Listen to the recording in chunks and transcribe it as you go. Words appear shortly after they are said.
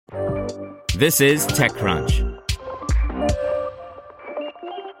This is TechCrunch.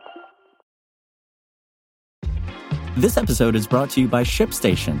 This episode is brought to you by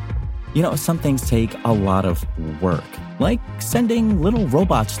ShipStation. You know, some things take a lot of work, like sending little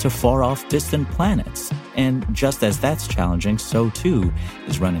robots to far-off distant planets. And just as that's challenging, so too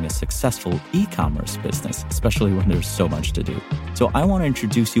is running a successful e-commerce business, especially when there's so much to do. So I want to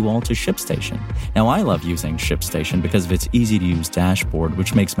introduce you all to ShipStation. Now, I love using ShipStation because of its easy-to-use dashboard,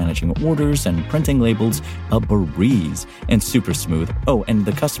 which makes managing orders and printing labels a breeze and super smooth. Oh, and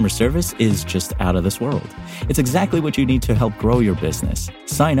the customer service is just out of this world. It's exactly what you need to help grow your business.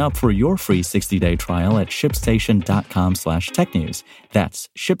 Sign up for your free 60-day trial at shipstation.com/technews. That's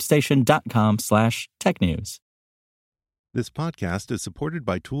shipstation.com/technews. This podcast is supported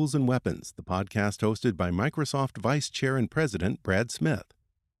by Tools and Weapons, the podcast hosted by Microsoft Vice Chair and President Brad Smith.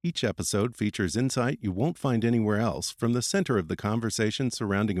 Each episode features insight you won't find anywhere else from the center of the conversation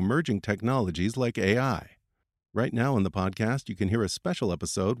surrounding emerging technologies like AI. Right now in the podcast, you can hear a special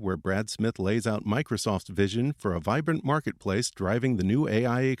episode where Brad Smith lays out Microsoft's vision for a vibrant marketplace driving the new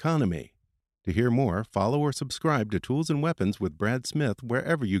AI economy. To hear more, follow or subscribe to Tools and Weapons with Brad Smith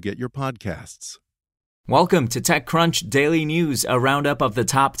wherever you get your podcasts. Welcome to TechCrunch Daily News, a roundup of the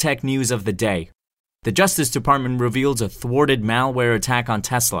top tech news of the day. The Justice Department reveals a thwarted malware attack on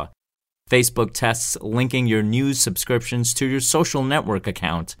Tesla. Facebook tests linking your news subscriptions to your social network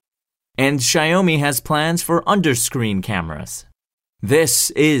account. And Xiaomi has plans for underscreen cameras.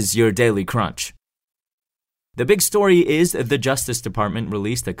 This is your Daily Crunch. The big story is the Justice Department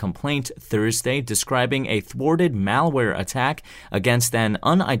released a complaint Thursday describing a thwarted malware attack against an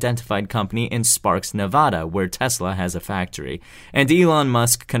unidentified company in Sparks, Nevada, where Tesla has a factory. And Elon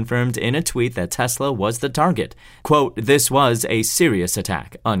Musk confirmed in a tweet that Tesla was the target. Quote, "This was a serious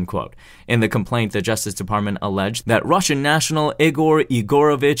attack," unquote. In the complaint, the Justice Department alleged that Russian national Igor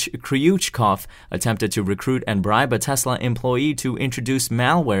Igorovich Kryuchkov attempted to recruit and bribe a Tesla employee to introduce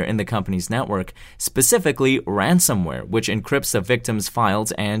malware in the company's network, specifically ransomware, which encrypts the victim's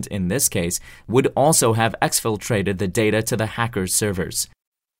files and, in this case, would also have exfiltrated the data to the hacker's servers.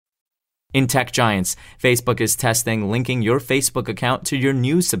 In tech giants, Facebook is testing linking your Facebook account to your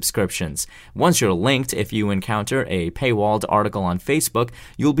news subscriptions. Once you're linked, if you encounter a paywalled article on Facebook,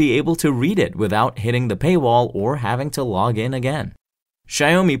 you'll be able to read it without hitting the paywall or having to log in again.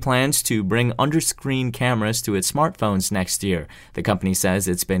 Xiaomi plans to bring underscreen cameras to its smartphones next year. The company says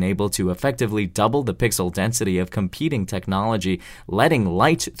it's been able to effectively double the pixel density of competing technology, letting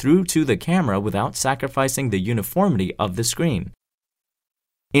light through to the camera without sacrificing the uniformity of the screen.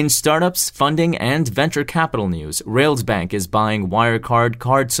 In startups, funding, and venture capital news, Railsbank is buying Wirecard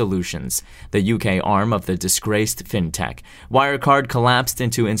Card Solutions, the UK arm of the disgraced fintech. Wirecard collapsed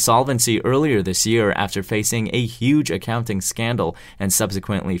into insolvency earlier this year after facing a huge accounting scandal and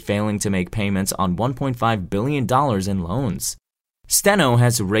subsequently failing to make payments on $1.5 billion in loans. Steno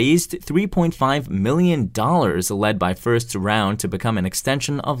has raised $3.5 million, led by First Round, to become an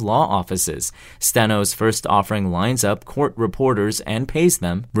extension of law offices. Steno's first offering lines up court reporters and pays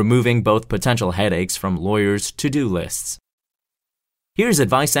them, removing both potential headaches from lawyers' to-do lists. Here's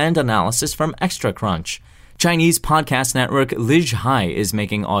advice and analysis from ExtraCrunch. Chinese podcast network Lizhai is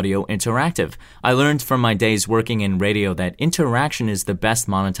making audio interactive. I learned from my days working in radio that interaction is the best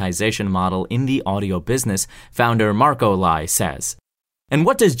monetization model in the audio business, founder Marco Lai says. And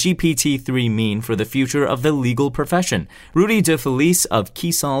what does GPT-3 mean for the future of the legal profession? Rudy De Felice of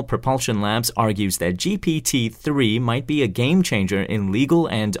Keysol Propulsion Labs argues that GPT-3 might be a game changer in legal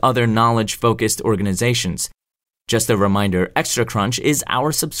and other knowledge-focused organizations. Just a reminder, ExtraCrunch is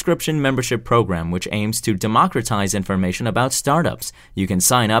our subscription membership program which aims to democratize information about startups. You can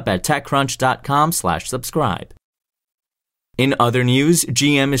sign up at techcrunch.com/subscribe. In other news,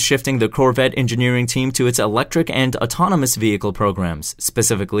 GM is shifting the Corvette engineering team to its electric and autonomous vehicle programs,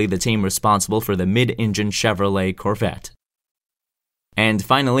 specifically the team responsible for the mid-engine Chevrolet Corvette. And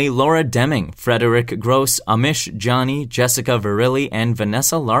finally, Laura Deming, Frederick Gross, Amish Johnny, Jessica Verrilli, and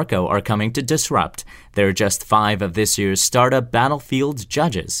Vanessa Larco are coming to Disrupt. They're just 5 of this year's Startup Battlefield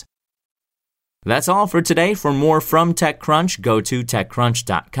judges. That's all for today. For more from TechCrunch, go to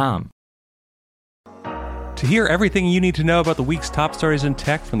TechCrunch.com. To hear everything you need to know about the week's top stories in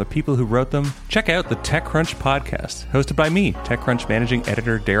tech from the people who wrote them, check out the TechCrunch podcast, hosted by me, TechCrunch Managing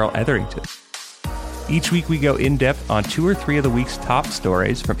Editor Daryl Etherington. Each week we go in-depth on 2 or 3 of the week's top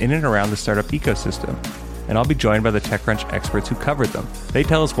stories from in and around the startup ecosystem, and I'll be joined by the TechCrunch experts who covered them. They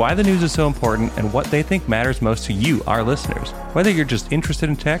tell us why the news is so important and what they think matters most to you, our listeners, whether you're just interested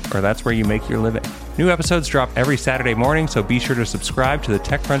in tech or that's where you make your living. New episodes drop every Saturday morning, so be sure to subscribe to the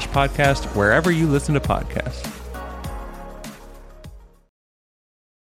TechCrunch podcast wherever you listen to podcasts.